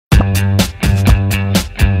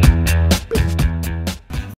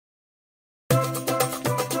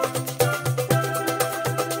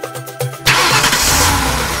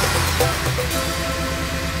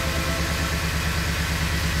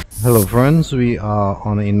Hello friends, we are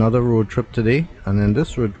on another road trip today, and in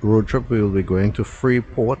this road trip we will be going to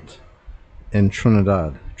Freeport in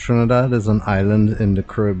Trinidad. Trinidad is an island in the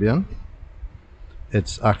Caribbean.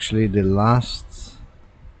 It's actually the last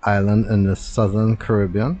island in the southern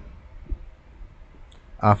Caribbean.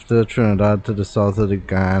 After Trinidad, to the south of the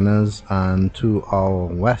Guyanas and to our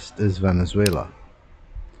west is Venezuela.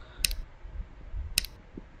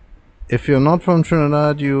 If you're not from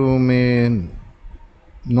Trinidad, you may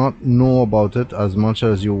not know about it as much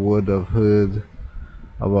as you would have heard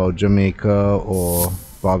about Jamaica or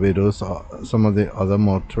Barbados or some of the other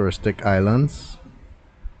more touristic islands.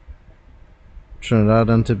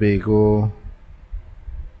 Trinidad and Tobago,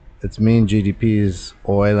 its main GDP is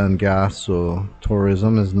oil and gas, so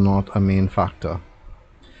tourism is not a main factor.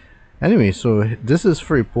 Anyway, so this is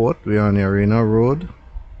Freeport. We are on the Arena Road.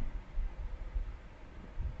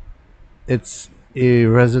 It's a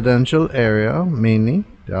residential area mainly.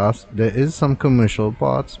 There is some commercial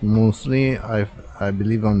parts, mostly I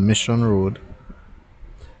believe on Mission Road,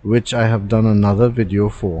 which I have done another video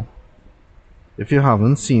for. If you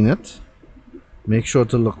haven't seen it, make sure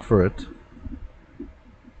to look for it.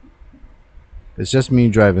 It's just me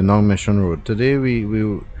driving down Mission Road. Today we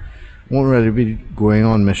won't really be going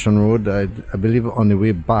on Mission Road. I believe on the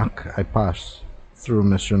way back I passed through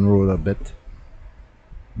Mission Road a bit.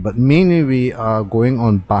 But mainly we are going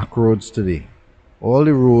on back roads today. All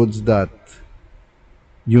the roads that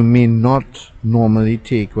you may not normally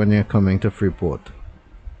take when you're coming to Freeport.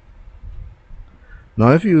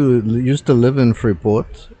 Now if you used to live in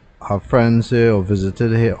Freeport, have friends here or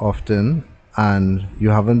visited here often, and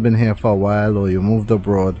you haven't been here for a while or you moved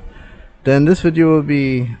abroad, then this video will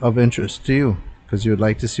be of interest to you because you'd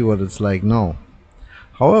like to see what it's like now.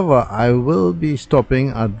 However, I will be stopping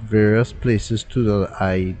at various places too that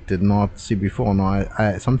I did not see before. Now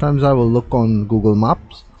sometimes I will look on Google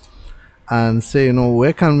Maps and say, you know,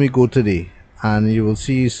 where can we go today, and you will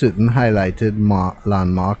see certain highlighted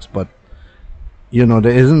landmarks, but you know,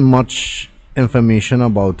 there isn't much information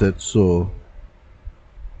about it, so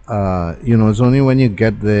you know, it's only when you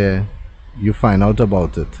get there you find out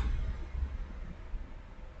about it.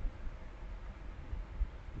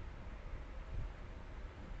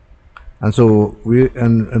 And so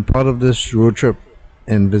and part of this road trip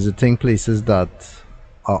in visiting places that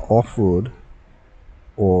are off-road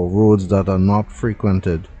or roads that are not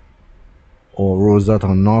frequented or roads that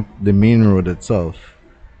are not the main road itself,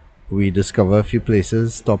 we discover a few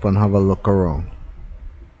places, stop and have a look around.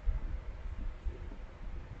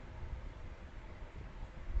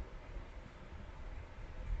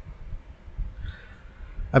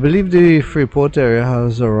 I believe the Freeport area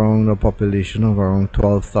has around a population of around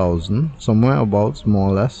 12,000, somewhere about, more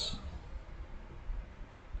or less.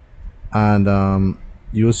 And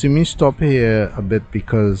you'll see me stop here a bit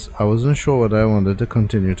because I wasn't sure whether I wanted to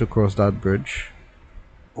continue to cross that bridge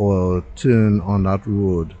or turn on that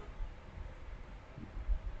road.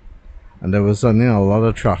 And there was suddenly a lot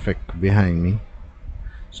of traffic behind me,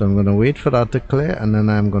 so I'm gonna wait for that to clear and then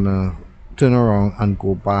I'm gonna turn around and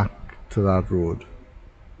go back to that road,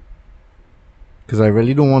 because I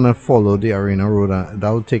really don't want to follow the Arena Road. That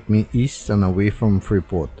will take me east and away from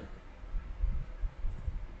Freeport.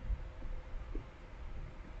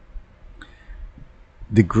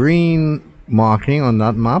 The green marking on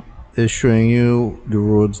that map is showing you the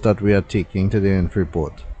roads that we are taking today in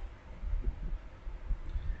Freeport.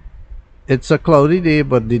 It's a cloudy day,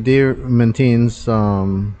 but the day maintains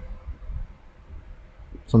some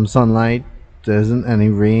sunlight. There isn't any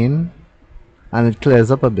rain, and it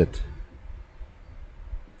clears up a bit,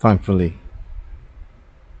 thankfully.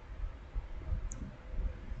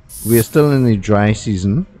 We are still in the dry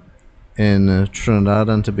season in Trinidad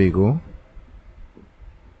and Tobago.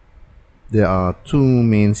 There are two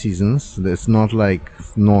main seasons. It's not like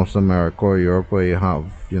North America or Europe where you have,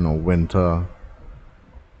 you know, winter,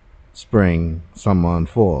 spring, summer and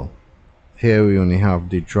fall. Here we only have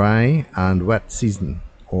the dry and wet season,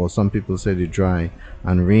 or some people say the dry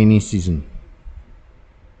and rainy season.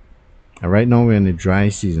 And right now we're in the dry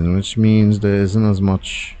season, which means there isn't as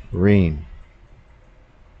much rain.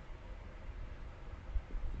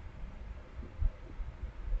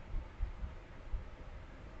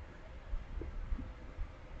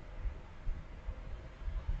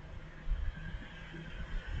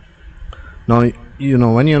 Now, you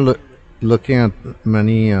know, when you're looking at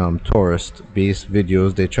many tourist-based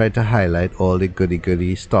videos, they try to highlight all the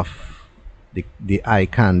goody stuff, the eye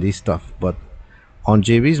candy stuff. But on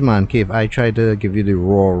JB's Man Cave, I try to give you the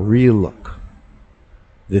raw, real look,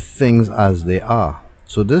 the things as they are.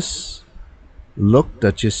 So this look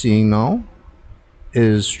that you're seeing now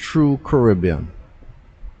is true Caribbean.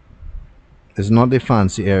 It's not the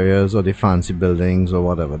fancy areas or the fancy buildings or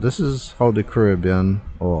whatever. This is how the Caribbean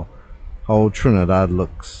or how Trinidad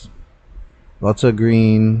looks. Lots of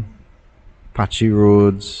green, patchy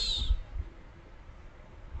roads,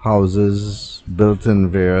 houses built in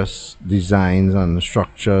various designs and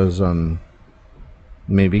structures, and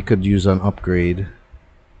maybe could use an upgrade.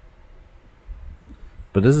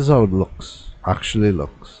 But this is how it looks, actually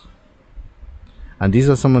looks. And these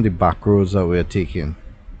are some of the back roads that we're taking.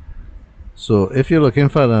 So if you're looking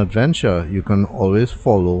for an adventure, you can always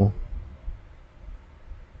follow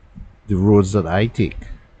the roads that I take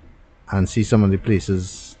and see some of the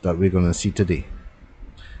places that we're going to see today.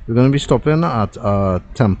 We're going to be stopping at a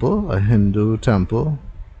temple, a Hindu temple,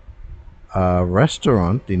 a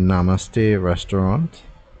restaurant, the Namaste restaurant,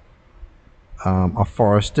 a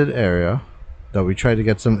forested area that we tried to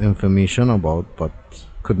get some information about but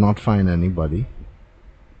could not find anybody,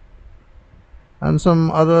 and some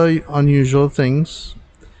other unusual things.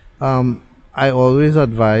 I always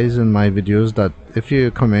advise in my videos that if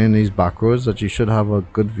you come in these back roads that you should have a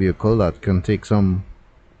good vehicle that can take some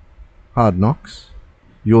hard knocks.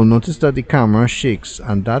 You'll notice that the camera shakes,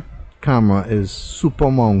 and that camera is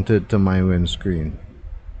super mounted to my windscreen.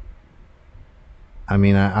 I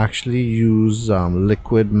mean, I actually use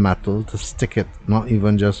liquid metal to stick it, not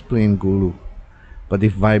even just plain glue. But the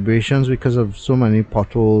vibrations, because of so many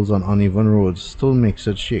potholes on uneven roads, still makes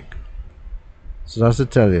it shake. So that's to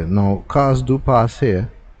tell you. Now, cars do pass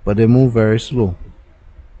here, but they move very slow.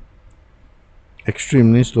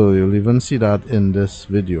 Extremely slow. You'll even see that in this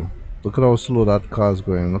video. Look at how slow that car is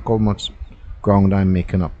going. Look how much ground I'm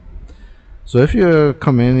making up. So if you're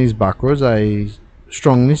coming in these back roads, I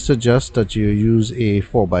strongly suggest that you use a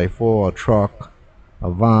 4x4, a truck, a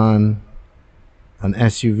van, an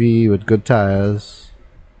SUV with good tires.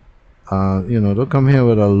 Don't come here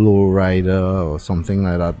with a low rider or something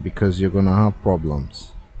like that, because you're gonna have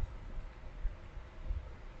problems.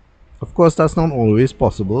 Of course, that's not always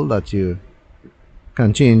possible that you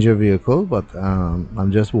can change your vehicle, but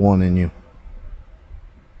I'm just warning you.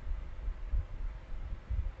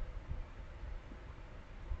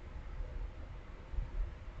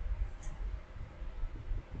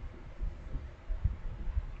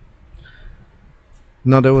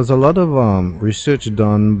 Now, there was a lot of research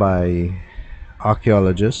done by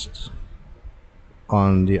archaeologists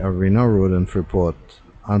on the Arena Road in Freeport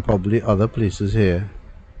and probably other places here,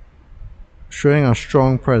 showing a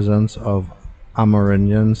strong presence of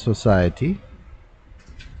Amerindian society.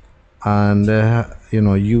 And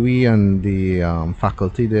UE and the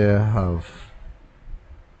faculty there have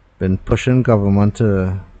been pushing government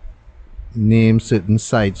to name certain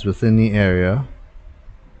sites within the area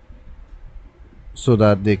so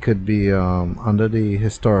that they could be under the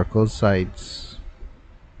historical sites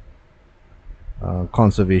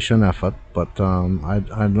conservation effort. But I'm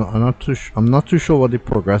not too sure what the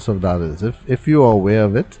progress of that is. If you are aware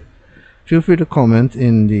of it, feel free to comment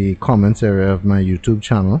in the comments area of my YouTube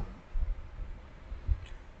channel.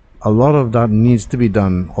 A lot of that needs to be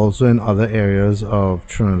done also in other areas of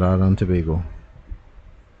Trinidad and Tobago.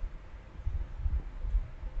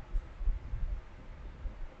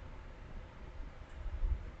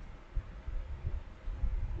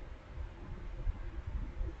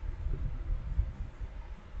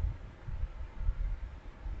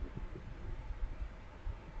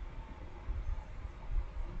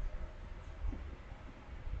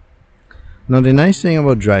 Now, the nice thing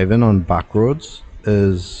about driving on back roads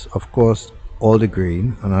is, of course, all the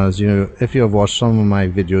green. And as you, if you have watched some of my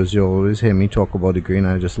videos, you always hear me talk about the green.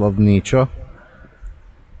 I just love nature.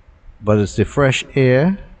 But it's the fresh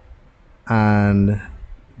air and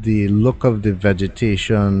the look of the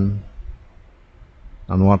vegetation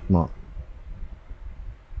and whatnot.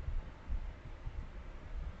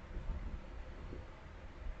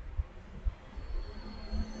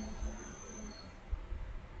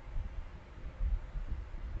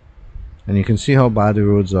 And you can see how bad the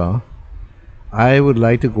roads are. I would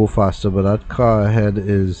like to go faster, but that car ahead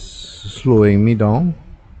is slowing me down.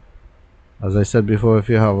 As I said before, if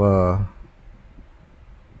you have a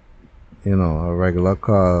regular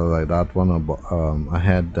car like that one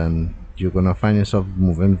ahead, then you're gonna find yourself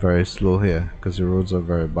moving very slow here because the roads are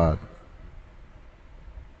very bad.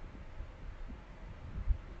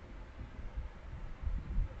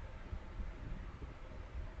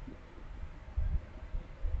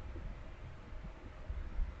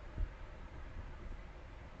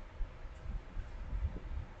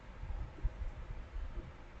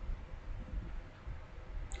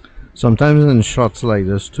 Sometimes in shots like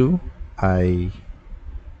this too, I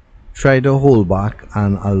try to hold back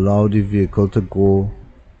and allow the vehicle to go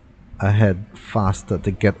ahead faster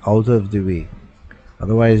to get out of the way.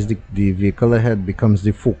 Otherwise, the vehicle ahead becomes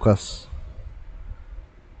the focus.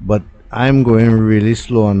 But I'm going really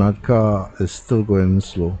slow and that car is still going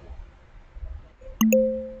slow.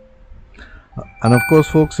 And of course,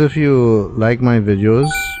 folks, if you like my videos,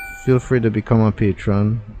 feel free to become a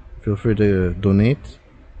patron. Feel free to donate.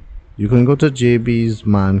 You can go to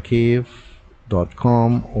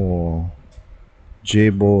jbsmancave.com or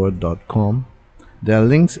jboard.com. There are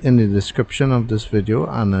links in the description of this video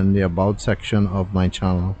and in the about section of my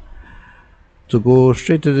channel to go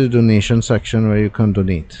straight to the donation section where you can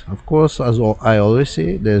donate. Of course, as I always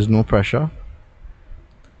say, there's no pressure.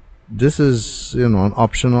 This is, an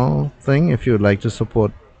optional thing if you'd like to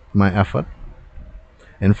support my effort.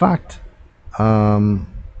 In fact,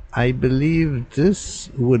 I believe this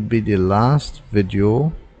would be the last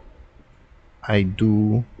video I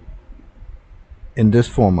do in this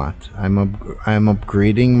format. I'm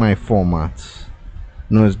upgrading my formats.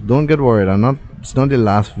 No, don't get worried. It's not the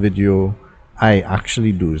last video I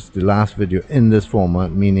actually do. It's the last video in this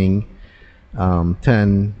format, meaning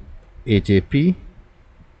 1080p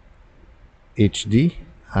HD.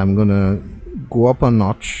 I'm gonna go up a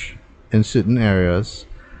notch in certain areas,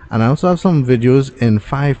 and I also have some videos in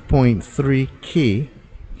 5.3K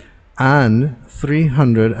and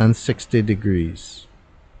 360 degrees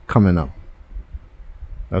coming up.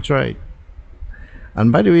 That's right.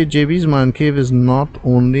 And by the way, JB's Man Cave is not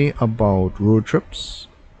only about road trips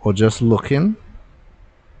or just looking,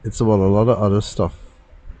 it's about a lot of other stuff.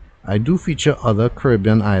 I do feature other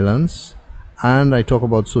Caribbean islands, and I talk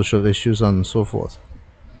about social issues and so forth.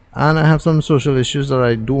 And I have some social issues that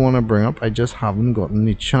I do want to bring up. I just haven't gotten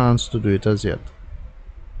the chance to do it as yet.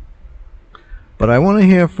 But I want to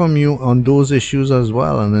hear from you on those issues as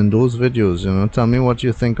well, and in those videos, tell me what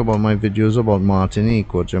you think about my videos about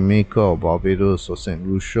Martinique or Jamaica or Barbados or St.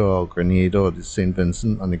 Lucia or Grenada or the St.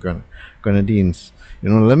 Vincent and the Grenadines.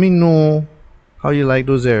 Let me know how you like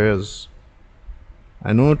those areas.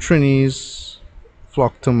 I know Trinis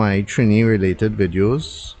flock to my Trini related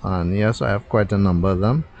videos, and yes, I have quite a number of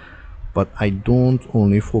them, but I don't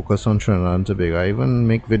only focus on Trinidad and Tobago. I even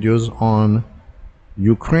make videos on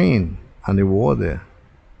Ukraine and the war there.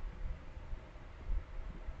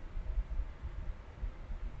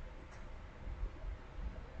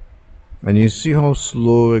 And you see how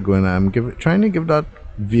slow we're going. I'm trying to give that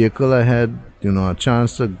vehicle ahead, a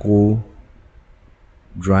chance to go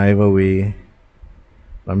drive away.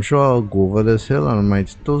 I'm sure I'll go over this hill and I might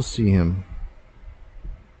still see him.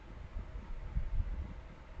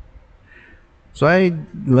 So I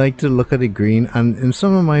like to look at the green, and in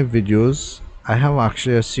some of my videos I have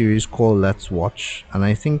actually a series called Let's Watch, and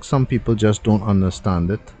I think some people just don't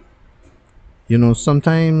understand it.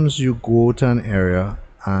 Sometimes you go to an area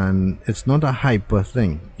and it's not a hyper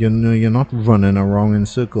thing. You're not running around in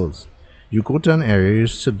circles. You go to an area, you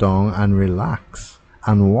sit down and relax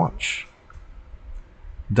and watch.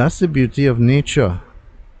 That's the beauty of nature.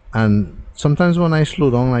 And sometimes when I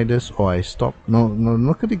slow down like this or I stop, no,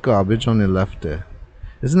 look at the garbage on the left there.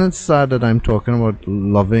 Isn't it sad that I'm talking about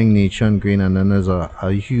loving nature and green, and then there's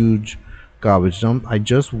a huge garbage dump? I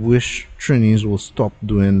just wish Trinis will stop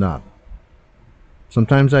doing that.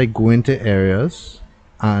 Sometimes I go into areas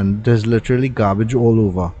and there's literally garbage all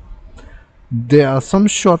over. There are some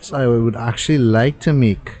shots I would actually like to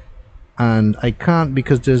make, and I can't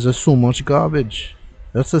because there's just so much garbage.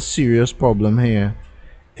 That's a serious problem here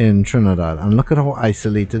in Trinidad, and look at how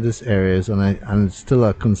isolated this area is, and it's still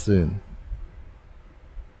a concern.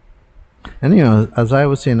 And as I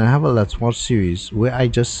was saying, I have a Let's Watch series where I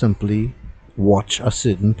just simply watch a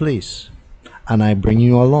certain place and I bring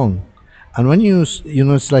you along. And when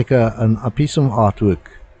it's like a piece of artwork.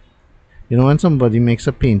 When somebody makes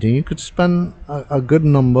a painting, you could spend a good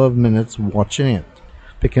number of minutes watching it,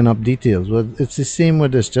 picking up details. Well, it's the same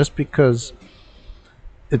with this. Just because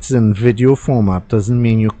it's in video format doesn't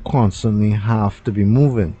mean you constantly have to be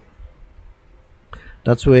moving.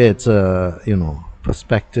 That's where it's a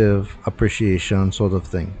perspective, appreciation sort of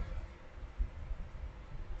thing.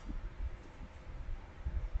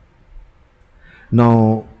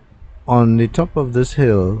 Now, on the top of this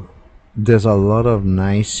hill, there's a lot of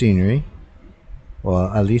nice scenery,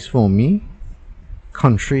 well, at least for me,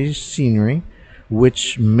 country scenery,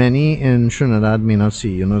 which many in Trinidad may not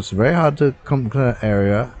see. It's very hard to come to an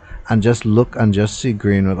area and just look and just see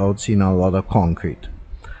green without seeing a lot of concrete.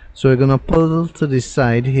 So we're gonna pull to the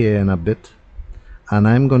side here in a bit, and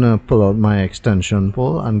I'm gonna pull out my extension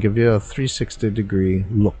pole and give you a 360-degree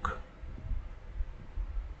look.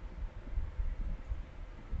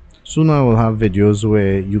 Soon I will have videos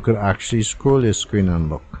where you could actually scroll your screen and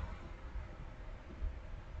look.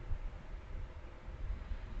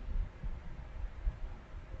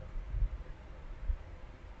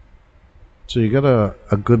 So you get a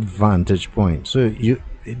good vantage point. So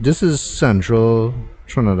this is central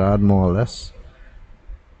Trinidad more or less.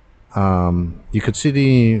 You could see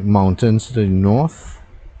the mountains to the north,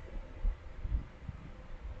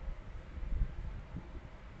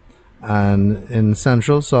 and in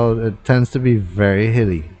central south it tends to be very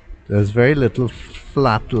hilly. There's very little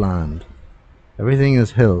flat land. Everything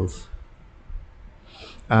is hills.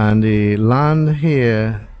 And the land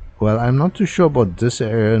here, well, I'm not too sure about this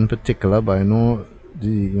area in particular, but I know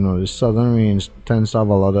the southern range tends to have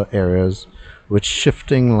a lot of areas with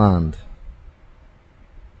shifting land.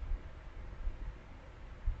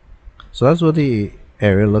 So that's what the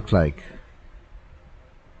area looked like.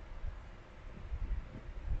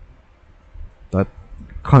 That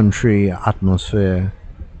country atmosphere,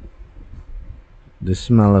 the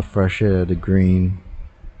smell of fresh air, the green.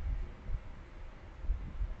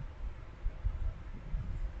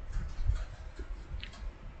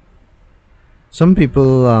 Some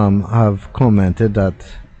people have commented that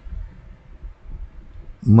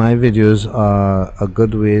my videos are a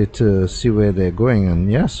good way to see where they're going, and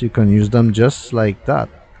yes, you can use them just like that.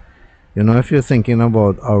 If you're thinking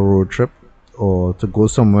about a road trip or to go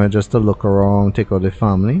somewhere just to look around, take out the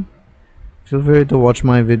family, feel free to watch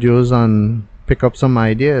my videos and pick up some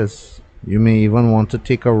ideas. You may even want to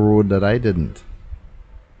take a road that I didn't.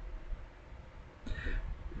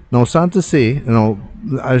 Now, sad to say,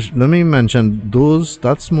 let me mention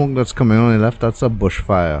that smoke that's coming on the left, that's a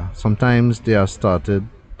bushfire. Sometimes they are started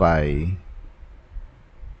by,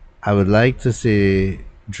 I would like to say,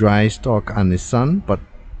 dry stalk and the sun, but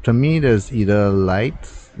to me, there's either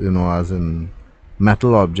light, as in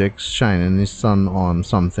metal objects shining the sun on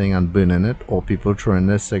something and burning it, or people throwing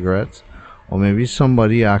their cigarettes, or maybe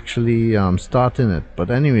somebody actually starting it.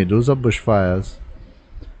 But anyway, those are bushfires.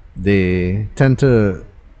 They tend to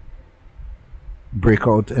break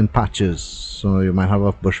out in patches, so you might have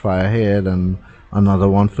a bushfire here and another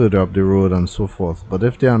one further up the road and so forth. But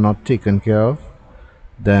if they are not taken care of,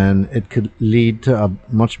 then it could lead to a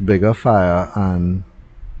much bigger fire and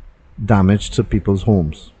damage to people's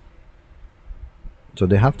homes. So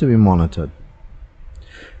they have to be monitored.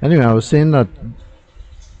 Anyway, I was saying that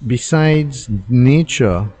besides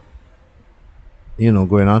nature,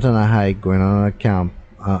 going out on a hike, going on a camp,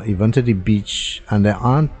 even to the beach, and there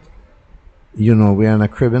aren't, we're on a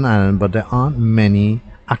Caribbean island, but there aren't many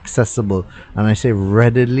accessible, and I say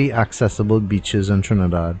readily accessible beaches in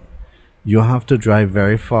Trinidad. You have to drive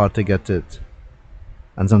very far to get it,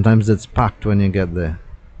 and sometimes it's packed when you get there.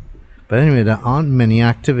 But anyway, there aren't many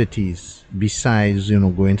activities besides,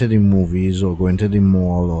 going to the movies or going to the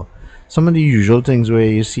mall or some of the usual things where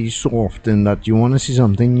you see so often that you want to see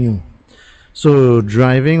something new. So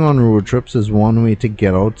driving on road trips is one way to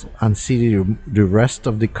get out and see the rest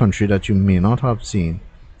of the country that you may not have seen,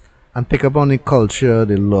 and pick up on the culture,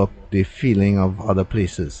 the look, the feeling of other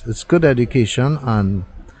places. It's good education and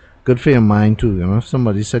good for your mind too. If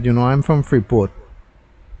somebody said, I'm from Freeport,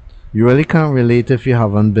 you really can't relate if you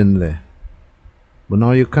haven't been there, but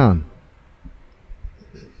now you can.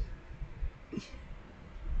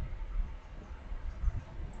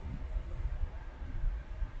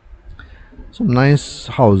 Some nice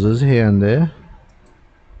houses here and there,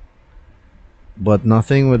 but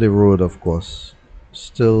nothing with the road, of course.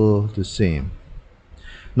 Still the same.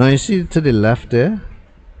 Now you see to the left there,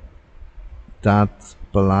 that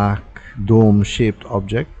black dome shaped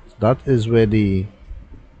object, that is where the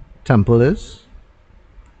temple is,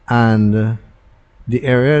 and the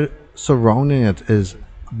area surrounding it is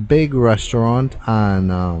a big restaurant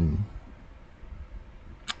and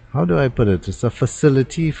how do I put it? It's a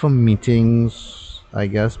facility for meetings, I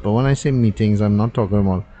guess. But when I say meetings, I'm not talking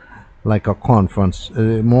about like a conference,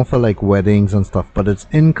 more for like weddings and stuff. But it's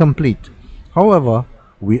incomplete. However,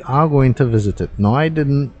 we are going to visit it. Now,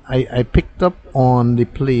 I picked up on the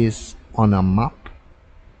place on a map,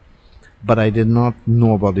 but I did not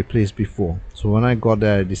know about the place before. So when I got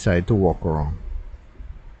there, I decided to walk around.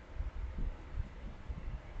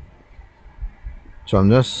 So I'm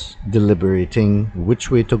just deliberating which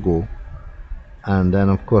way to go, and then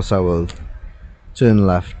of course I will turn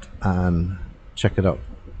left and check it out.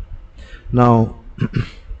 Now,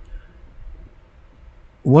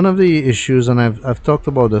 one of the issues, and I've talked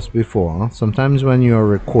about this before, sometimes when you're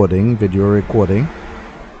recording, video recording,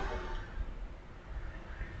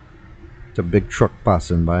 it's a big truck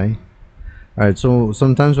passing by. Alright, so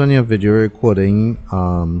sometimes when you're video recording,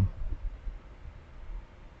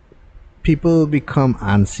 people become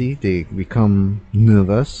antsy, they become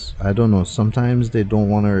nervous. I don't know, sometimes they don't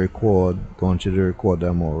want to want you to record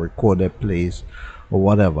them or record their place or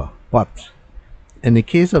whatever. But in the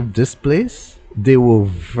case of this place, They were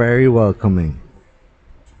very welcoming,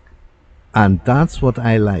 and that's what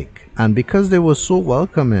I like. And because they were so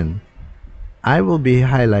welcoming, I will be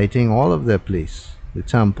highlighting all of their place, the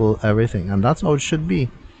temple, everything, and that's how it should be.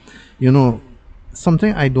 You know,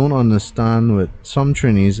 something I don't understand with some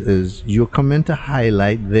trainees is you come in to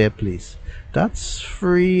highlight their place. That's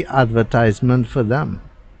free advertisement for them.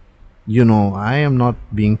 I am not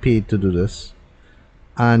being paid to do this.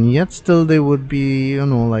 And yet still they would be,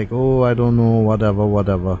 like, oh, I don't know, whatever,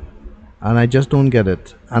 whatever. And I just don't get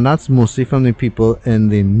it. And that's mostly from the people in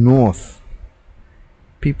the north.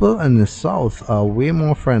 People in the south are way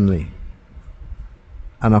more friendly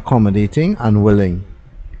and accommodating and willing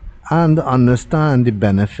and understand the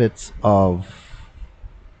benefits of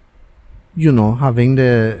having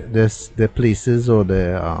the places or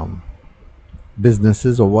the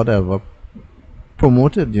businesses or whatever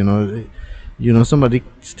promoted. Somebody's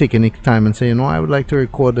taking the time and say, I would like to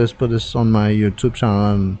record this, put this on my YouTube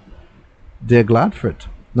channel, and they're glad for it.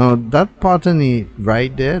 Now that part in the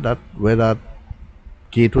right there, that where that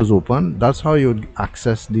gate was open, that's how you'd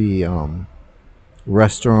access the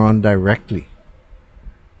restaurant directly.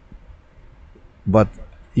 But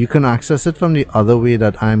you can access it from the other way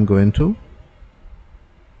that I'm going to.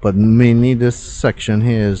 But mainly this section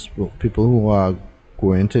here is people who are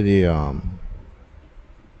going to the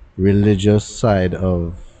religious side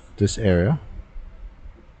of this area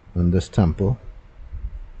and this temple.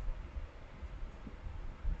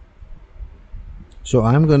 So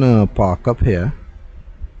I'm gonna park up here,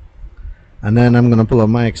 and then I'm gonna pull up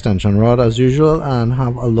my extension rod as usual and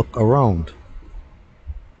have a look around.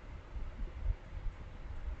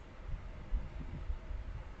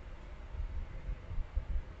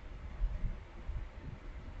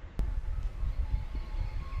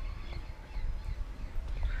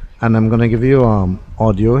 And I'm gonna give you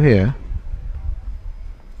audio here.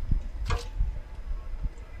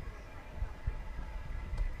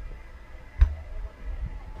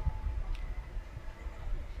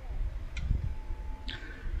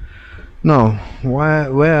 Now,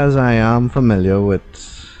 whereas I am familiar with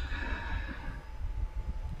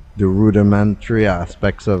the rudimentary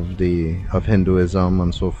aspects of Hinduism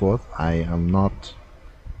and so forth, I am not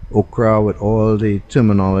okra with all the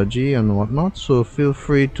terminology and whatnot, so feel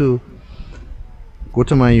free to go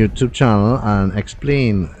to my YouTube channel and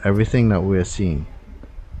explain everything that we're seeing.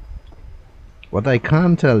 What I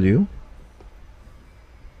can tell you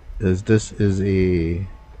is this is a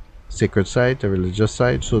sacred site, a religious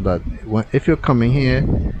site, so that if you're coming here,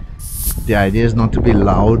 the idea is not to be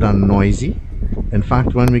loud and noisy. In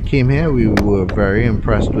fact, when we came here, we were very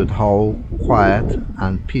impressed with how quiet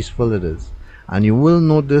and peaceful it is. And you will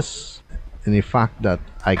notice in the fact that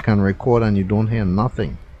I can record and you don't hear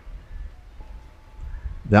nothing.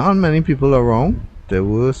 There aren't many people around. There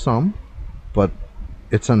were some, but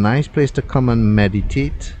it's a nice place to come and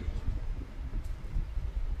meditate,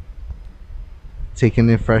 taking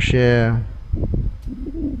the fresh air.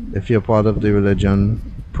 If you're part of the religion,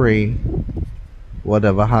 pray,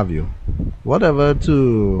 whatever have you, whatever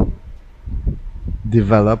to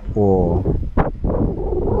develop or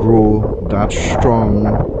grow that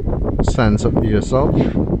strong sense of yourself.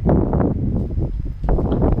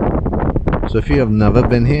 So if you have never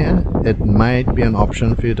been here, it might be an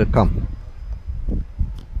option for you to come.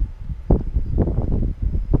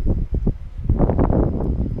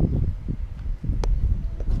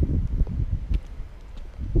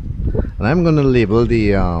 And I'm going to label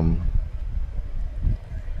the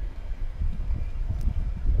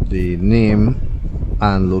name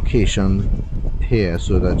and location here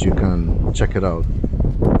so that you can check it out.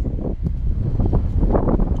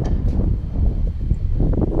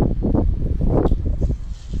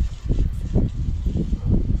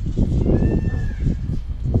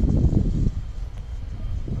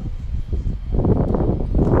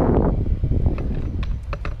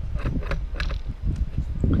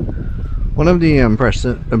 One of the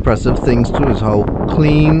impressive things too is how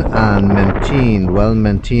clean and well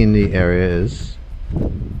maintained the area is.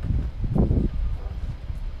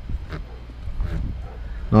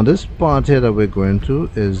 Now this part here that we're going to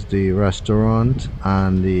is the restaurant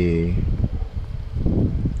and the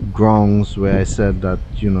grounds where I said that,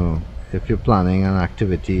 if you're planning an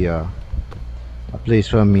activity, a place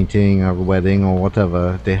for a meeting, a wedding or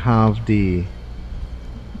whatever, they have the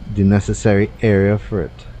necessary area for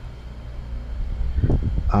it.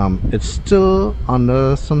 It's still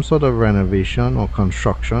under some sort of renovation or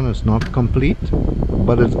construction. It's not complete,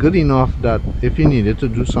 but it's good enough that if you needed to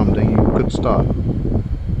do something, you could start.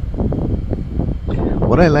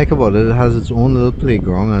 What I like about it, it has its own little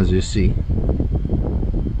playground, as you see.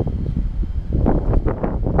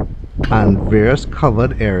 and various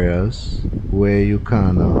covered areas where you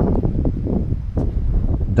can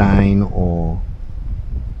dine or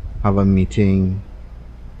have a meeting,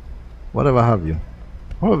 whatever have you.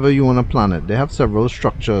 However you want to plan it. They have several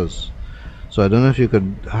structures. So I don't know if you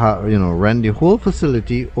could rent the whole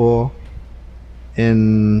facility, or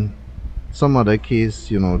in some other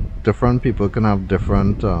case, different people can have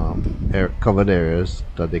different covered areas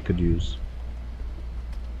that they could use.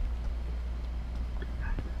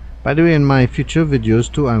 By the way, in my future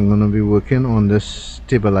videos too, I'm going to be working on this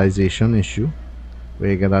stabilization issue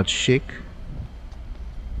where you get that shake.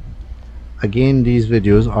 Again, these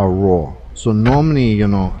videos are raw, so normally,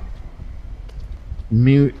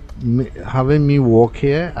 having me walk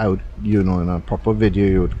here, I would, in a proper video,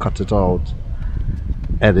 you would cut it out,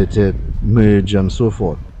 edit it, merge, and so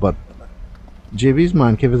forth. But JB's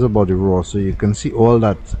man cave is about the raw, so you can see all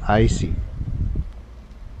that I see.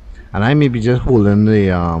 And I may be just holding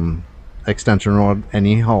the extension rod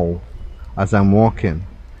anyhow as I'm walking.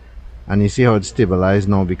 And you see how it's stabilized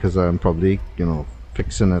now because I'm probably,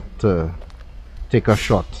 fixing it to take a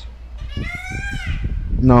shot.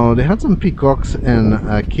 Now, they had some peacocks in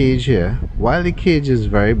a cage here. While the cage is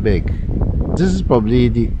very big, this is probably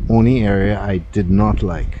the only area I did not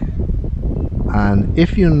like. And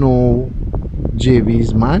if you know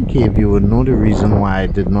JB's man cave, you would know the reason why I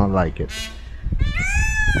did not like it.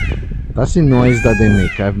 That's the noise that they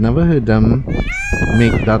make. I've never heard them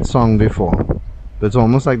make that song before. But it's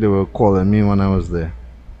almost like they were calling me when I was there.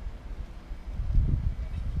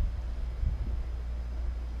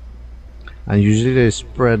 And usually they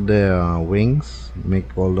spread their wings,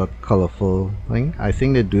 make all that colorful thing. I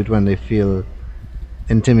think they do it when they feel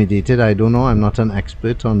intimidated. I don't know, I'm not an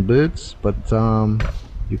expert on birds, but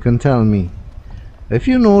you can tell me. If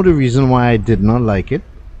you know the reason why I did not like it,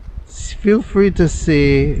 feel free to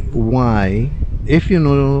say why, if you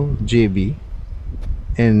know JB,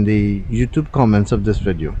 in the YouTube comments of this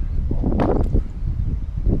video.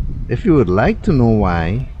 If you would like to know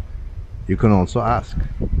why, you can also ask.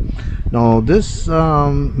 Now this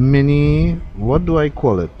mini, what do I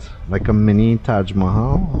call it? Like a mini Taj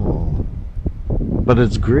Mahal? But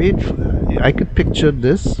it's great. I could picture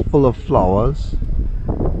this full of flowers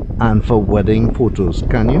and for wedding photos.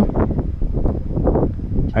 Can you?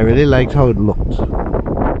 I really liked how it looked.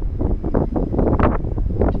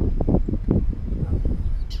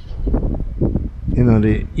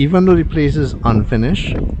 Even though the place is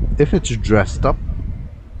unfinished, if it's dressed up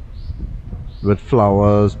with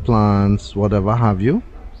flowers, plants, whatever have you,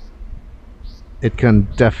 it can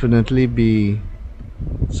definitely be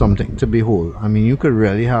something to behold. I mean, you could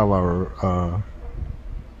really have a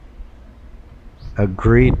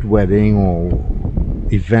great wedding or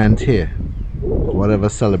event here, whatever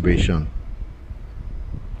celebration.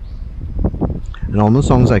 And almost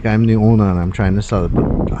sounds like I'm the owner and I'm trying to sell it,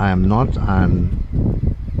 but I am not, and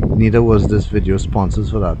neither was this video sponsored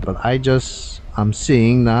for that. But I'm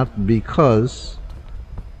saying that because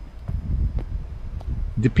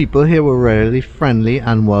the people here were really friendly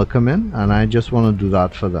and welcoming, and I just want to do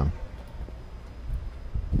that for them.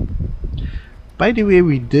 By the way,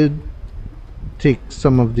 we did take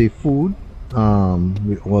some of the food.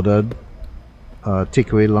 We ordered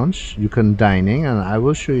takeaway lunch. You can dining, and I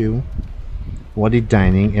will show you what the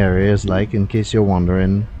dining area is like in case you're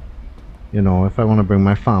wondering, if I want to bring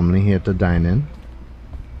my family here to dine in.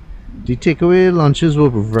 The takeaway lunches were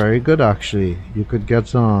very good actually. You could get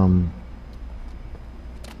 3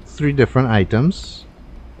 different items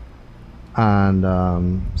and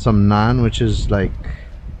some naan, which is like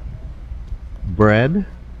bread,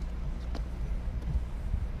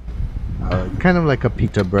 kind of like a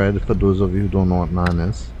pita bread for those of you who don't know what naan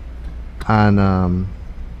is. And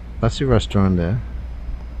that's the restaurant there,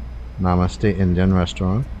 Namaste Indian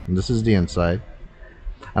restaurant, and this is the inside,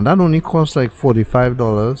 and that only costs like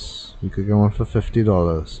 $45. You could get one for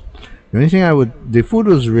 $50. The only thing the food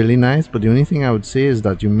was really nice, but the only thing I would say is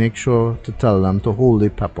that you make sure to tell them to hold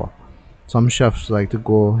the pepper. Some chefs like to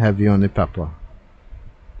go heavy on the pepper.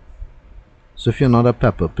 So if you're not a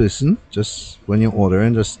pepper person, just when you're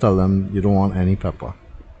ordering, just tell them you don't want any pepper.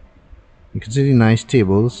 You can see the nice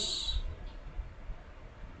tables.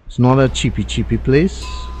 It's not a cheapy place.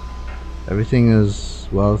 Everything is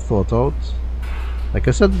well thought out. Like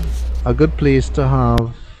I said, a good place to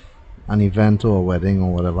have an event or a wedding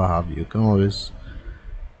or whatever have you. You can always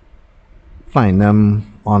find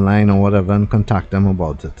them online or whatever and contact them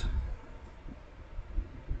about it.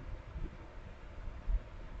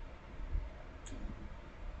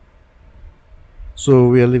 So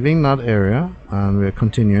we are leaving that area and we are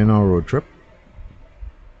continuing our road trip.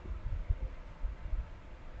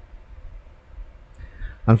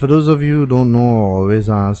 And for those of you who don't know or always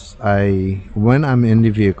ask, when I'm in the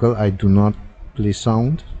vehicle, I do not play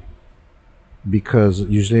sound, because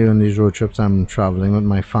usually on these road trips I'm traveling with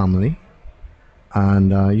my family,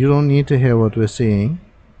 and you don't need to hear what we're saying,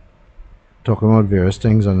 talking about various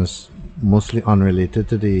things, and it's mostly unrelated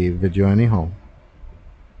to the video anyhow.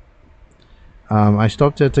 I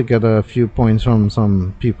stopped here to get a few points from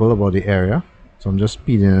some people about the area, so I'm just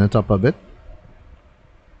speeding it up a bit.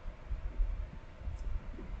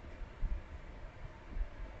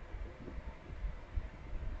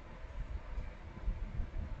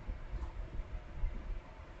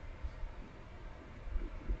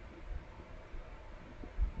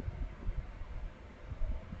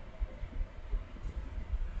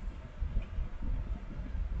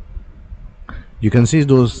 You can see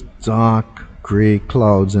those dark gray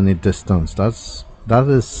clouds in the distance. That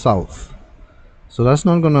is south, so that's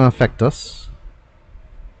not going to affect us.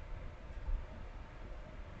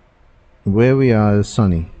 Where we are is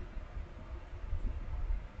sunny,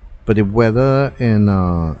 but the weather in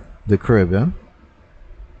the Caribbean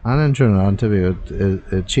and in Trinidad and Tobago,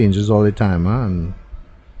 it changes all the time, huh? And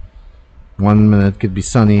one minute could be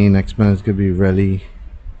sunny, next minute could be really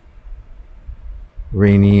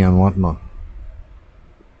rainy and whatnot.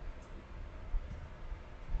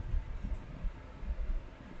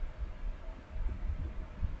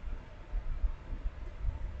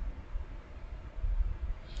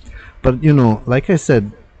 But you know, like I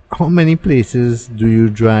said, how many places do you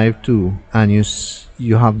drive to and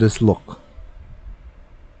you have this look?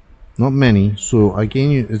 Not many. So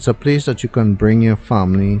again, it's a place that you can bring your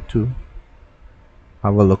family to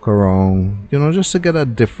have a look around, you know, just to get a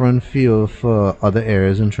different feel for other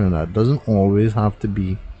areas in Trinidad. It doesn't always have to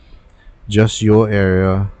be just your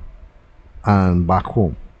area and back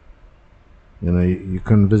home. You know, you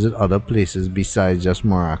can visit other places besides just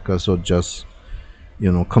Maracas, or just,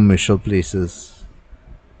 you know, commercial places,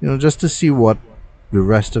 you know, just to see what the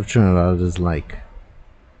rest of Trinidad is like.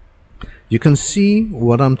 You can see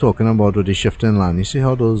what I'm talking about with the shifting land. You see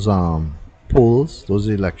how those poles, those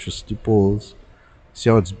electricity poles, see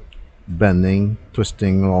how it's bending,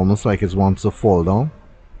 twisting, almost like it wants to fall down?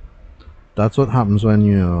 That's what happens when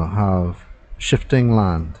you have shifting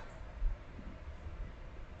land.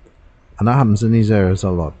 And that happens in these areas a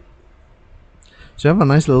lot. So you have a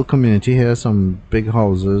nice little community here, some big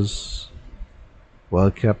houses,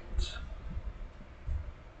 well kept.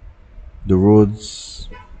 The roads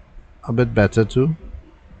a bit better too.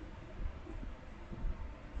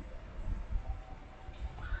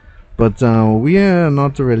 But we are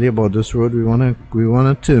not really about this road. We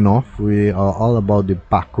wanna turn off. We are all about the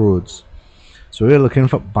back roads. So we're looking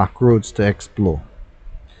for back roads to explore.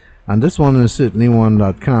 And this one is certainly one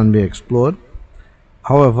that can be explored.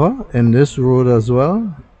 However, in this road as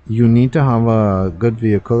well, you need to have a good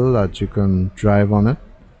vehicle that you can drive on it.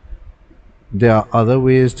 There are other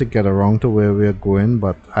ways to get around to where we're going,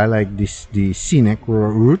 but I like the scenic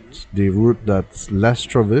route, the route that's less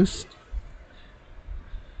traversed.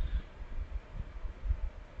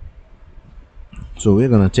 So we're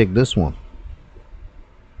gonna take this one.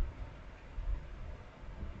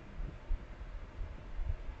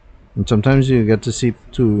 And sometimes you get to see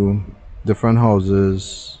two different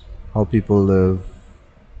houses, how people live,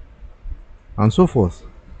 and so forth.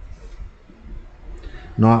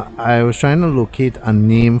 Now, I was trying to locate a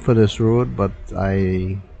name for this road, but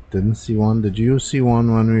I didn't see one. Did you see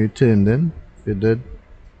one when we turned in? If you did,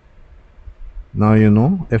 now you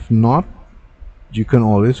know. If not, you can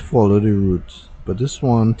always follow the route. But this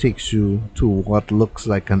one takes you to what looks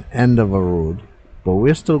like an end of a road. But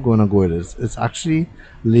we're still going to go with this. It's actually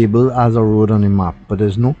labeled as a road on the map, but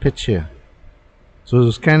there's no pitch here. So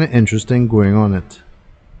it's kind of interesting going on it.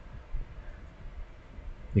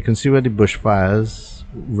 You can see where the bushfires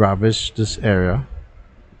ravaged this area,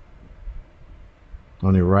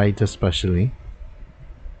 on the right especially.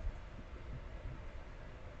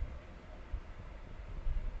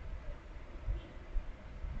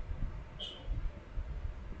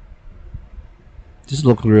 This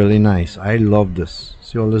looks really nice. I love this.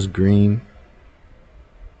 See all this green?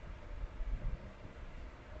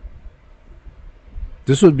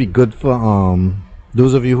 This would be good for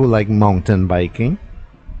those of you who like mountain biking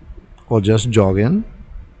or just jogging.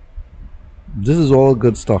 This is all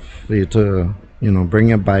good stuff for you to, you know, bring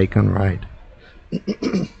your bike and ride.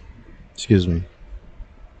 Excuse me.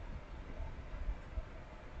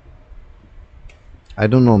 I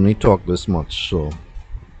don't normally talk this much, so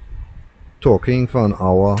talking for an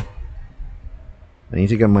hour, I need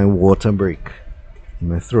to get my water break.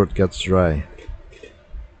 My throat gets dry.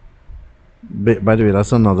 By the way,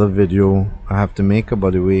 that's another video I have to make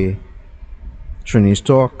about the way Trini's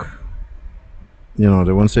talk. They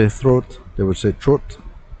wouldn't say throat, they would say throat.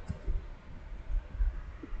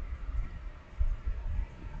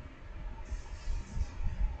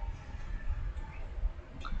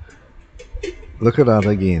 Look at that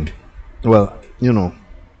again. Well,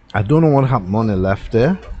 I don't know what happened on the left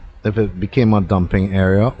there, if it became a dumping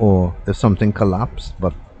area or if something collapsed,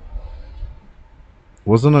 but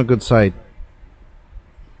wasn't a good sight.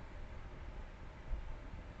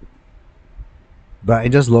 But I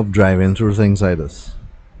just love driving through things like this.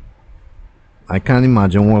 I can't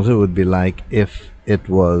imagine what it would be like if it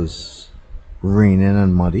was raining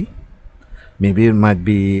and muddy. Maybe it might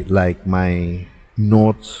be like my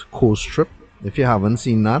North Coast trip. If you haven't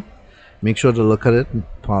seen that, make sure to look at it,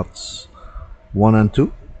 parts 1 and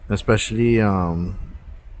 2. Especially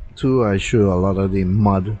 2, I show a lot of the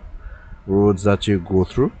mud roads that you go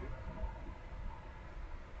through.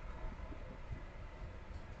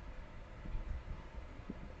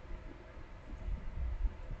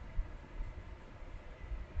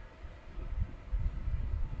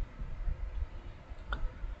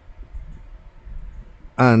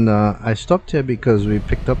 And I stopped here because we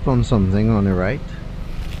picked up on something on the right.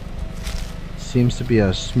 Seems to be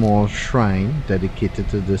a small shrine dedicated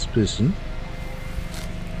to this person.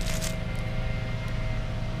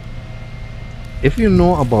 If you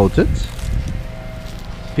know about it,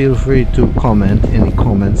 feel free to comment in the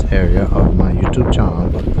comments area of my YouTube channel,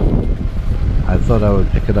 but I thought I would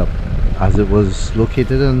pick it up as it was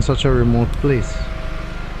located in such a remote place.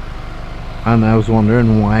 And I was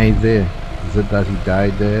wondering why there. Is it that he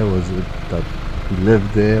died there? Was it that he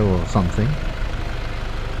lived there or something?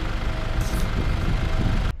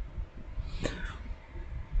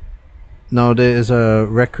 Now there is a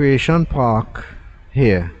recreation park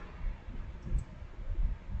here,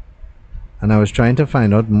 and I was trying to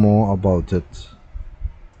find out more about it.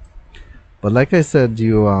 But like I said,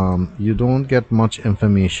 you don't get much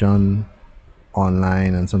information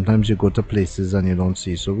online, and sometimes you go to places and you don't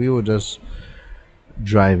see. So we were just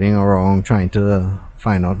driving around trying to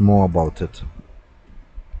find out more about it.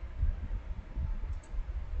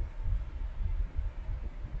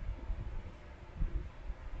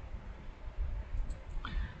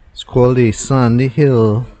 It's called the Sandy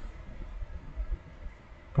Hill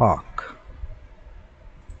Park,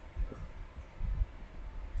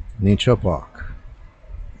 Nature Park.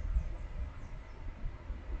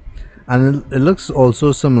 And it looks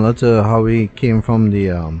also similar to how we came from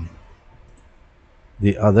the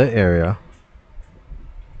other area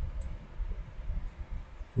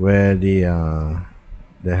where they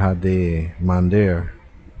had the man there.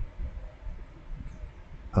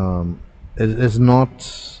 It is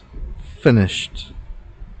not finished,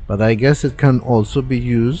 but I guess it can also be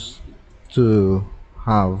used to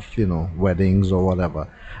have weddings or whatever.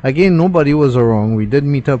 Again, nobody was wrong. We did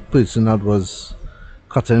meet a person that was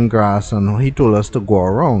cutting grass, and he told us to go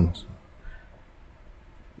around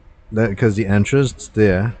because the entrance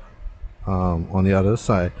there on the other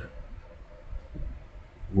side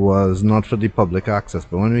was not for the public access.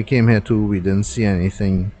 But when we came here too, we didn't see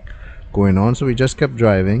anything going on, so we just kept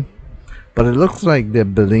driving. But it looks like they're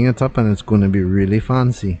building it up and it's going to be really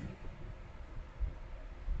fancy,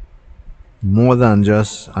 more than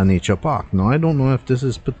just a nature park. Now I don't know if this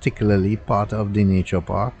is particularly part of the nature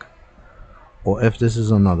park or if this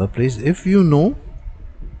is another place. If you know,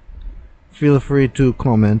 feel free to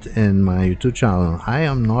comment in my YouTube channel. I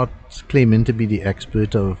am not claiming to be the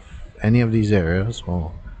expert of any of these areas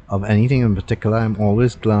or of anything in particular. I'm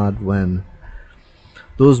always glad when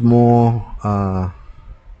those more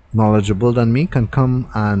knowledgeable than me can come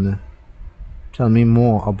and tell me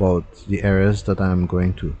more about the areas that I'm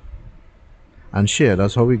going to and share.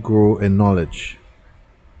 That's how we grow in knowledge.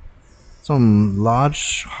 Some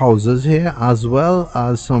large houses here as well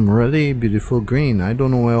as some really beautiful green. I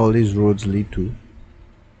don't know where all these roads lead to,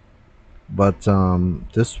 but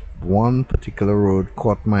this one particular road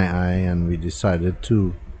caught my eye and we decided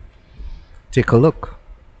to take a look.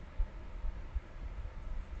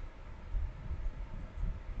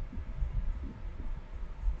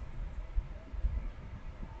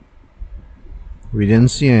 We didn't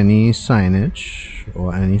see any signage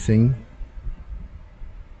or anything,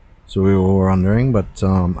 so we were wondering, but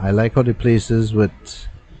I like how the place is with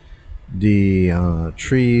the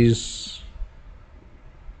trees,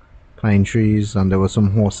 pine trees, and there were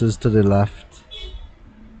some horses to the left,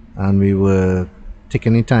 and we were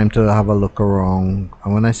taking the time to have a look around.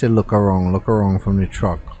 And when I say look around from the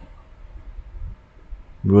truck.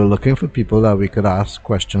 We were looking for people that we could ask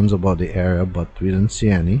questions about the area, but we didn't see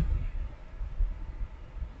any.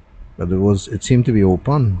 But it seemed to be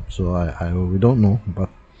open, so we don't know. But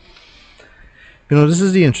You know, this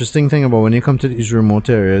is the interesting thing about when you come to these remote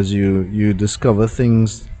areas, you discover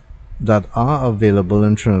things that are available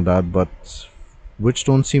in Trinidad, but which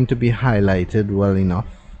don't seem to be highlighted well enough.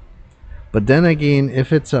 But then again,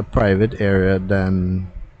 if it's a private area,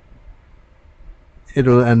 then it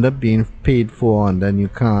will end up being paid for, and then you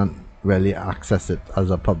can't really access it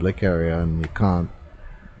as a public area, and you can't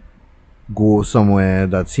go somewhere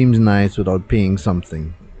that seems nice without paying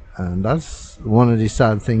something. And that's one of the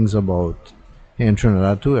sad things about here in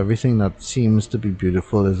Trinidad too. Everything that seems to be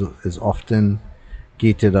beautiful is often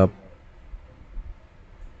gated up,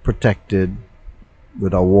 protected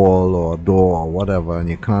with a wall or a door or whatever, and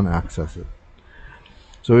you can't access it.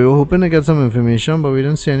 So we were hoping to get some information, but we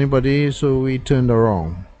didn't see anybody, so we turned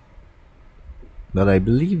around. But I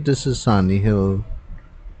believe this is Sandy Hill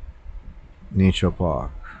Nature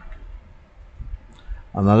Park.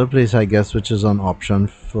 Another place, I guess, which is an option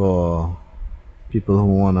for people who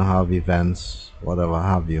want to have events, whatever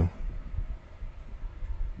have you.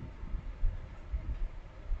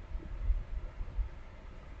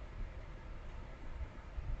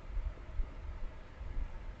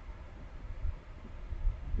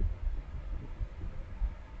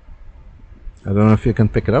 I don't know if you can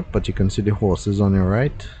pick it up, but you can see the horses on your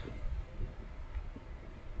right.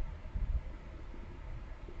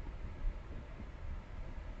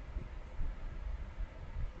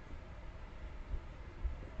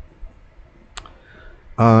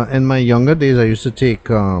 In my younger days, I used to take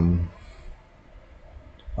a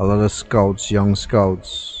lot of scouts, young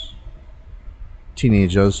scouts,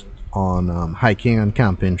 teenagers on hiking and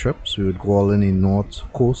camping trips. We would go all in the north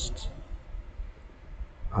coast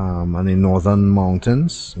and the northern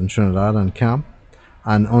mountains in Trinidad and camp.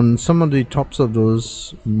 And on some of the tops of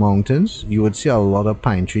those mountains, you would see a lot of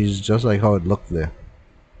pine trees, just like how it looked there.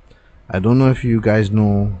 I don't know if you guys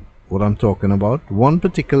know what I'm talking about. One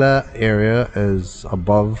particular area is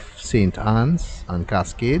above St. Anne's and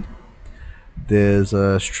Cascade. There's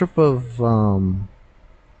a strip of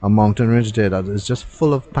a mountain ridge there that is just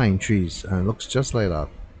full of pine trees, and it looks just like that.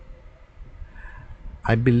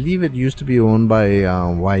 I believe it used to be owned by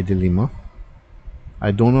Y. De Lima.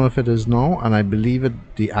 I don't know if it is now, and I believe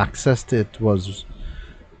the access to it was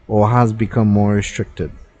or has become more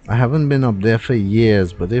restricted. I haven't been up there for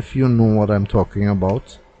years, but if you know what I'm talking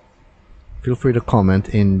about, feel free to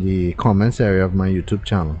comment in the comments area of my YouTube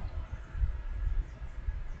channel.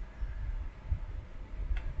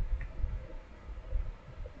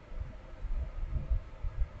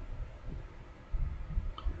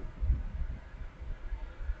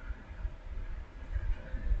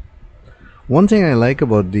 One thing I like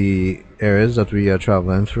about the areas that we are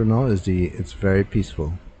traveling through now is it's very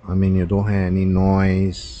peaceful. I mean, you don't hear any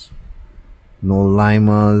noise, no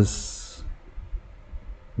limers,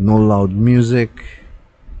 no loud music.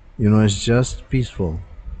 You know, it's just peaceful,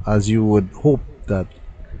 as you would hope that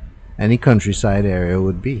any countryside area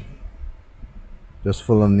would be. Just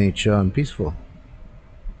full of nature and peaceful.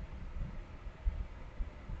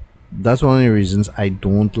 That's one of the reasons I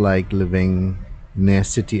don't like living near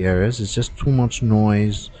city areas. It's just too much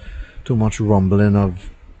noise, too much rumbling of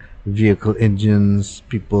vehicle engines,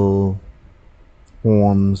 people,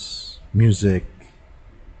 horns, music.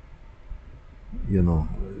 You know,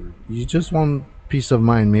 you just want peace of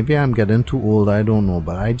mind. Maybe I'm getting too old, I don't know,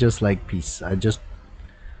 but I just like peace. I just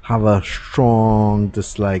have a strong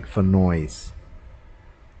dislike for noise.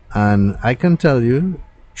 And I can tell you,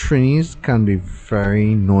 Trinis can be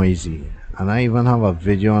very noisy. And I even have a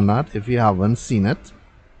video on that. If you haven't seen it,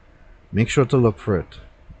 make sure to look for it,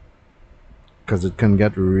 because it can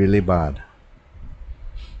get really bad.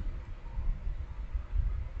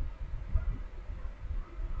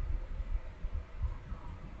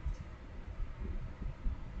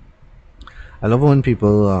 I love when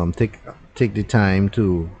people take the time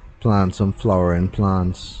to plant some flowering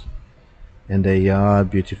plants in their yard,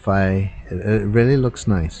 beautify. It really looks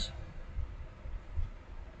nice.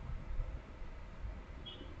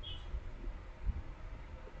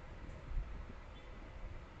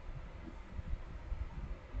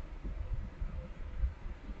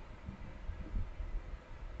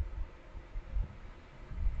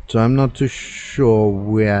 So I'm not too sure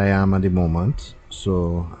where I am at the moment.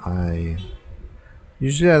 So I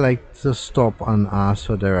like to stop and ask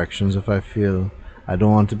for directions if I feel I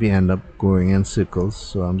don't want to be end up going in circles.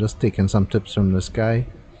 So I'm just taking some tips from this guy.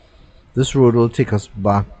 This road will take us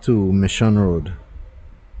back to Mission Road,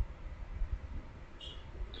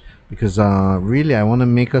 because really I want to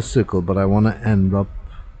make a circle, but I want to end up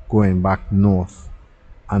going back north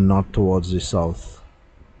and not towards the south.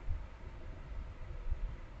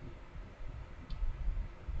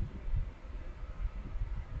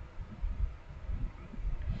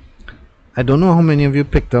 I don't know how many of you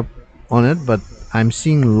picked up on it, but I'm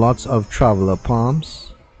seeing lots of traveler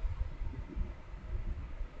palms.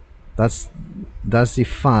 That's that's the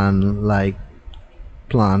fan like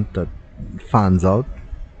plant that fans out.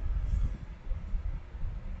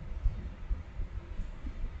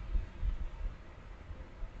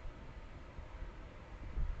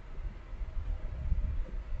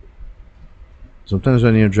 Sometimes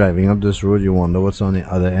when you're driving up this road, you wonder what's on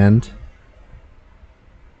the other end.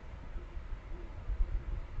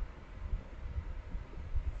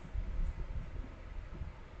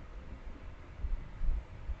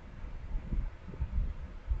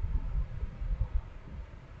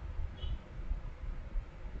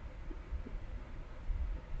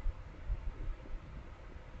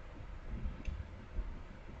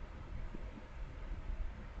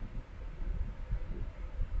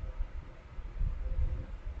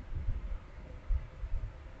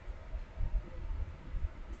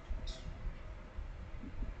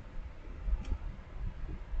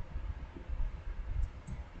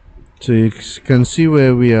 So you can see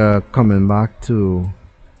where we are coming back to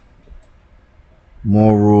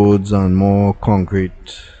more roads and more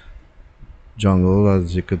concrete jungle,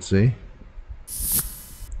 as you could see.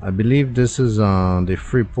 I believe this is the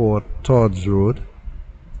Freeport Todd's Road,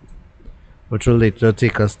 which will later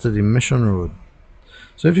take us to the Mission Road.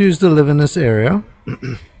 So if you used to live in this area,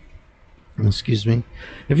 excuse me,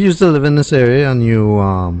 if you used to live in this area and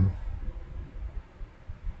you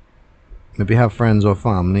maybe have friends or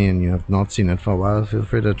family and you have not seen it for a while, feel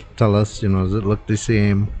free to tell us, does it look the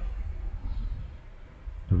same?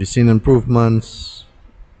 Have you seen improvements?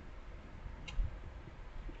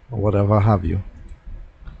 Or whatever have you.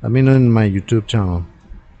 Let me know in my YouTube channel.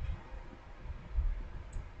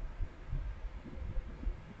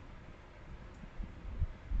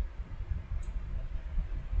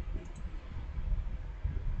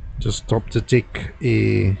 Just stop to take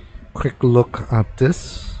a quick look at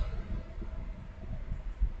this.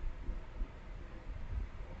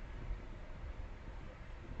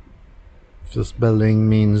 If this building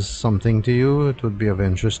means something to you, it would be of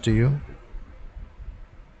interest to you.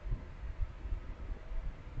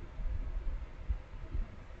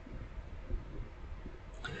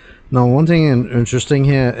 Now, one thing interesting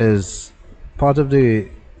here is part of the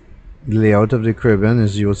layout of the Caribbean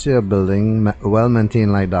is you'll see a building well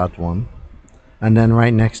maintained like that one, and then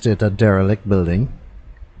right next to it a derelict building,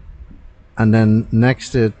 and then next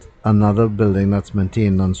to it another building that's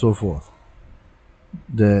maintained and so forth.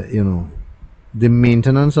 The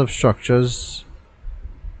maintenance of structures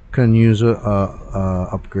can use a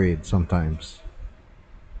upgrade sometimes.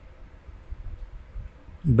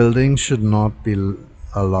 Buildings should not be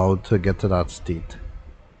allowed to get to that state.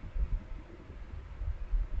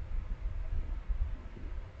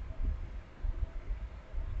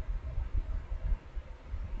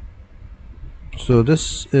 So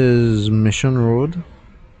this is Mission Road.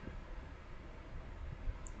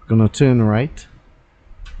 Gonna turn right,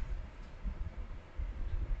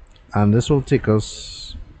 and this will take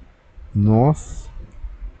us north,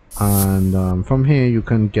 and from here you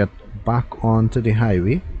can get back onto the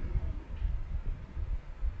highway,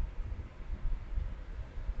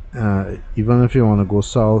 even if you want to go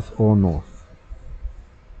south or north.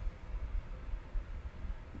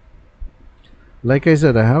 Like I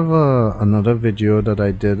said, I have another video that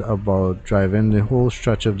I did about driving the whole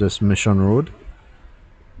stretch of this Mission Road,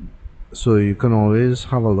 so you can always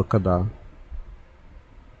have a look at that.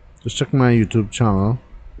 Just check my YouTube channel,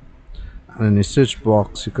 and in the search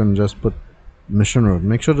box you can just put Mission Road.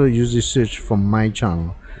 Make sure to use the search for my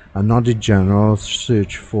channel and not the general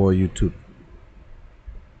search for YouTube.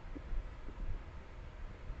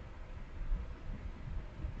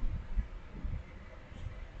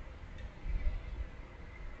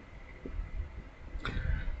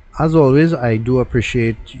 As always, I do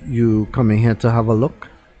appreciate you coming here to have a look.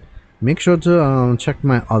 Make sure to check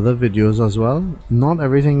my other videos as well. Not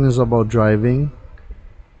everything is about driving.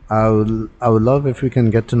 I would love if we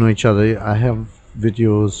can get to know each other. I have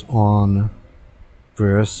videos on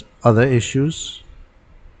various other issues,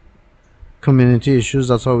 community issues.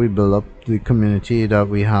 That's how we build up the community that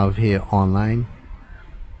we have here online,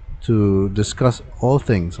 to discuss all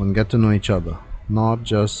things and get to know each other, not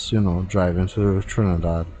just driving through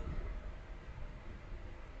Trinidad.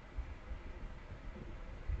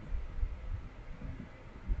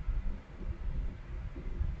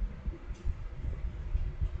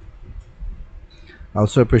 I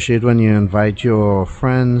also appreciate when you invite your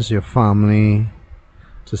friends, your family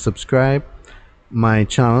to subscribe. My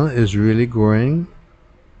channel is really growing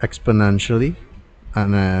exponentially,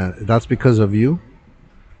 and that's because of you.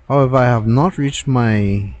 However, I have not reached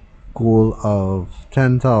my goal of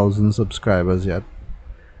 10,000 subscribers yet,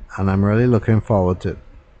 and I'm really looking forward to it.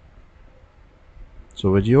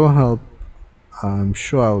 So with your help, I'm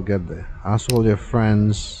sure I'll get there. Ask all your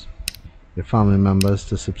friends, your family members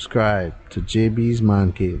to subscribe to JB's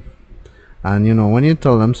Man Cave. And you know, when you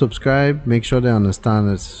tell them subscribe, make sure they understand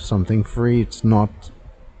it's something free. It's not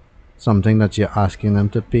something that you're asking them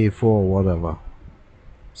to pay for or whatever.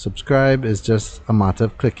 Subscribe is just a matter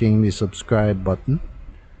of clicking the subscribe button.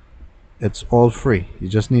 It's all free. You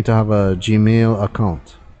just need to have a Gmail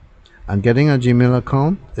account. And getting a Gmail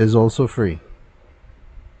account is also free.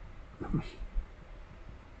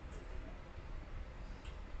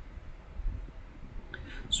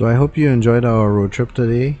 So I hope you enjoyed our road trip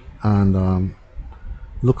today, and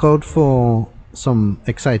look out for some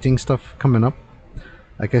exciting stuff coming up.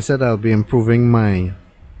 Like I said, I'll be improving my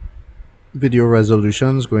video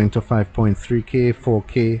resolutions, going to 5.3K,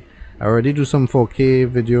 4K. I already do some 4K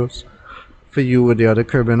videos for you with the other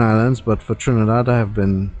Caribbean islands, but for Trinidad I have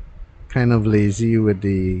been kind of lazy with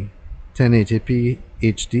the 1080p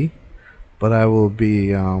HD, but I will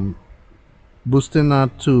be boosting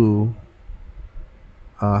that to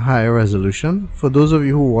a higher resolution. For those of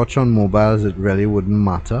you who watch on mobiles, it really wouldn't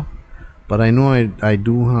matter, but I know I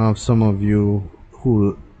do have some of you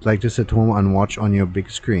who like to sit home and watch on your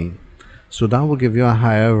big screen, so that will give you a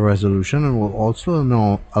higher resolution and will also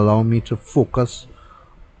now allow me to focus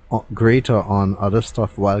greater on other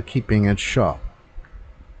stuff while keeping it sharp.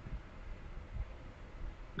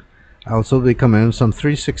 I'll also be coming with some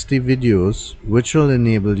 360 videos which will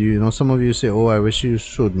enable you, some of you say, oh, I wish you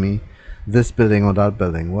showed me this building or that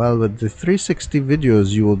building. Well, with the 360 videos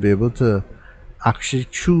you will be able to actually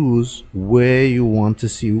choose where you want to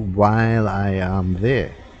see while I am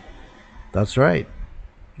there. That's right,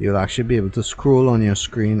 you'll actually be able to scroll on your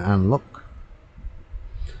screen and look,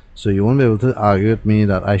 so you won't be able to argue with me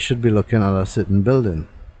that I should be looking at a certain building.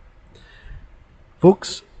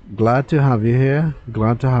 Folks, glad to have you here,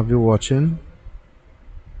 glad to have you watching.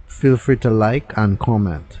 Feel free to like and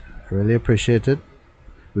comment, I really appreciate it.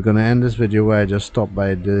 We're gonna end this video where I just stopped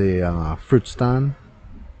by the fruit stand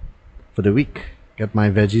for the week, get my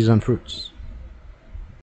veggies and fruits.